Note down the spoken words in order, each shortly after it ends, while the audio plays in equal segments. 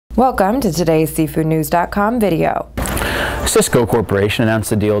Welcome to today's SeafoodNews.com video. Sysco Corporation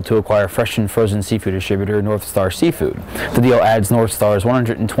announced a deal to acquire fresh and frozen seafood distributor North Star Seafood. The deal adds North Star's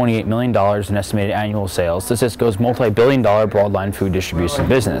 $128 million in estimated annual sales to Sysco's multi-billion-dollar broadline food distribution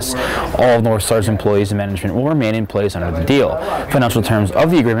business. All of North Star's employees and management will remain in place under the deal. Financial terms of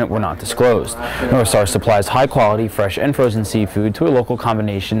the agreement were not disclosed. North Star supplies high-quality fresh and frozen seafood to a local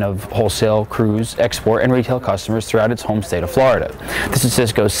combination of wholesale, cruise, export, and retail customers throughout its home state of Florida. This is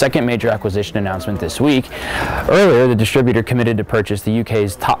Sysco's second major acquisition announcement this week. Earlier, the distributor committed to purchase the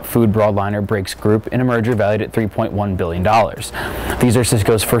UK's top food broadliner Brakes Group in a merger valued at $3.1 billion. These are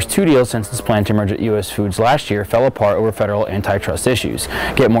Sysco's first two deals since its plan to merge at US Foods last year fell apart over federal antitrust issues.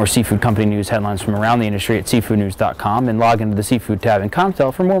 Get more seafood company news headlines from around the industry at seafoodnews.com and log into the Seafood tab in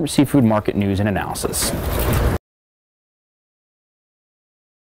Comtel for more seafood market news and analysis.